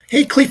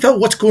Hey, Kleefeld,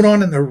 what's going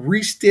on in the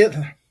real estate?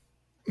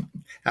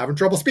 Having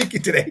trouble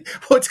speaking today.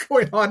 What's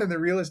going on in the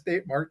real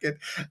estate market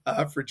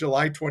for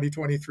July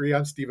 2023?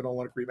 I'm Stephen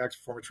Olenek, Remax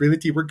Performance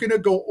Realty. We're going to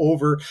go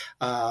over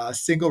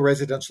single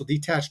residential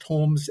detached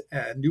homes,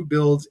 new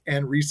builds,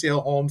 and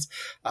resale homes.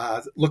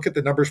 Look at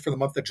the numbers for the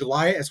month of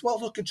July, as well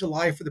look at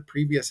July for the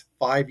previous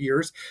 5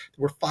 years.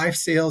 There were 5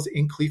 sales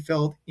in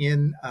Kleefeld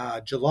in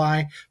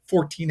July,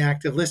 14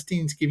 active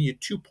listings, giving you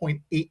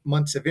 2.8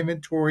 months of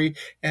inventory,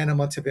 and a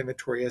month of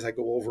inventory, as I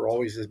go over,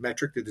 always is a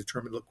metric to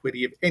determine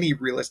liquidity of any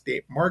real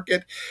estate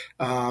market.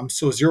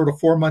 So 0 to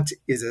 4 months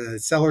is a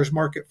seller's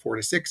market, 4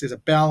 to 6 is a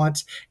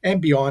balance,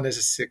 and beyond is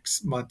a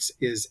 6 months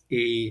is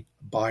a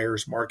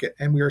buyer's market.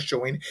 And we are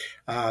showing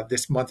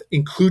this month,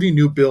 including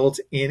new builds,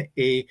 in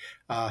a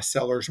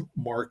seller's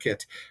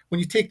market. When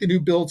you take the new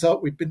builds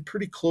out, we've been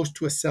pretty close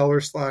to a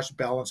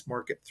seller/balance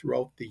market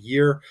throughout the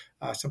year.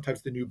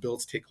 Sometimes the new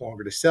builds take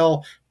longer to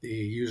sell. They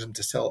use them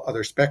to sell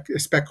other spec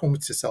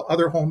homes, to sell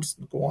other homes.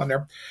 Go on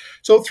there.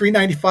 So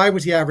 $395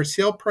 was the average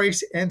sale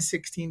price, and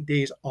 16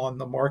 days on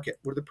the market.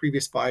 What do the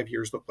previous 5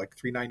 years look like?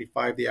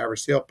 $395, the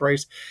average sale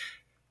price,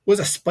 was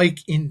a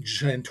spike in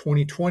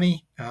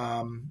 2020.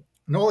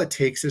 And all it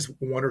takes is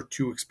 1 or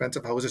 2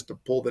 expensive houses to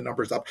pull the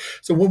numbers up.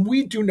 So when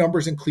we do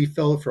numbers in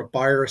Kleefeld for a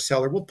buyer or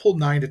seller, we'll pull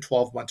 9 to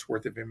 12 months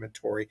worth of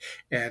inventory.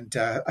 And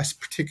a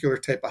particular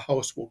type of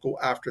house will go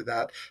after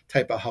that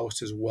type of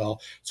house as well.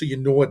 So you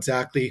know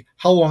exactly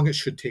how long it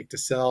should take to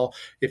sell.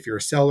 If you're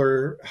a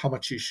seller, how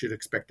much you should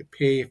expect to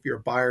pay. If you're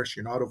a buyer, so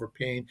you're not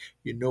overpaying,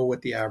 you know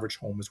what the average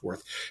home is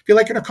worth. If you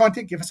like our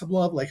content, give us some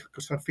love. Like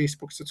us on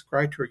Facebook,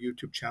 subscribe to our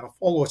YouTube channel,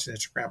 follow us on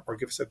Instagram, or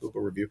give us a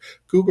Google review.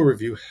 Google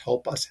review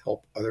help us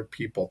help other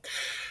people.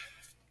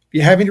 If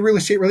you have any real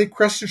estate related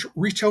questions,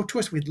 reach out to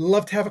us. We'd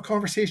love to have a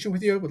conversation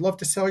with you. We'd love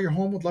to sell your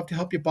home. We'd love to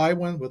help you buy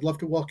one. We'd love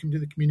to welcome you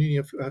to the community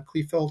of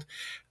Kleefeld.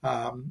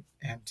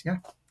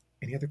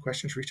 Any other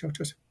questions, reach out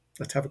to us.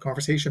 Let's have a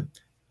conversation.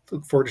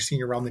 Look forward to seeing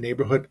you around the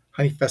neighborhood.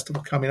 Honey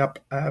Festival coming up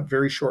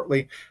very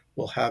shortly.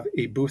 We'll have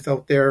a booth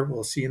out there.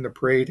 We'll see you in the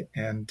parade,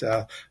 and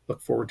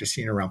look forward to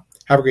seeing you around.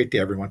 Have a great day,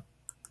 everyone.